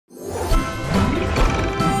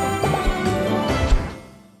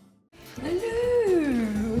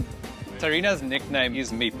Tharina's nickname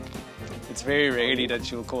is Meep. It's very rarely that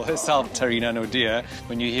she'll call herself Tharina Nordia.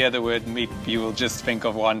 When you hear the word Meep, you will just think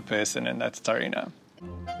of one person, and that's Tharina.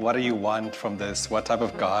 What do you want from this? What type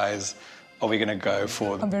of guys are we going to go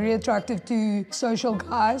for? I'm very attractive to social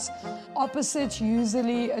guys. Opposites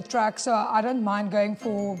usually attract, so I don't mind going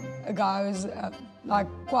for a guy who's like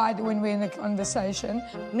quiet when we're in a conversation.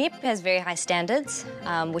 Meep has very high standards,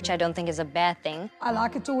 which I don't think is a bad thing. I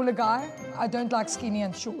like a taller guy. I don't like skinny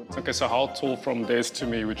and short. Okay, so how tall from this to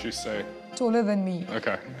me would you say? Taller than me.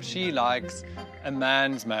 Okay. She likes a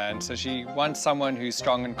man's man, so she wants someone who's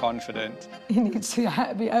strong and confident. He needs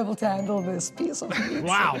to be able to handle this piece of meat.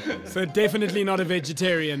 Wow, so definitely not a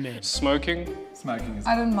vegetarian then. Smoking? Smoking is...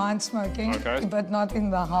 I don't mind smoking, Okay. but not in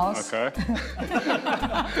the house. Okay.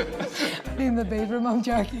 In the bedroom, I'm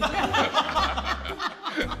joking.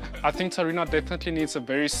 I think Tharina definitely needs a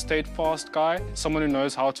very steadfast guy, someone who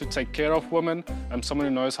knows how to take care of women, and someone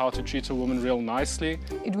who knows how to treat a woman real nicely.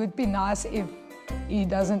 It would be nice if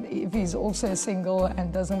if he's also single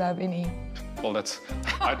and doesn't have any. Well, that's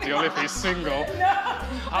ideal if he's single.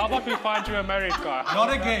 How about we find you a married guy?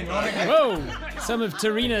 Not again, not again. Whoa, some of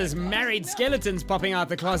Tharina's married skeletons popping out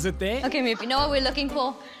the closet there. Okay, Meep, you know what we're looking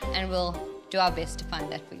for, and we'll do our best to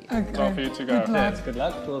find that for you. Okay. Time for you to go. Good luck. Good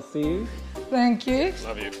luck, we'll see you. Thank you.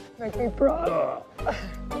 Love you. Make me proud.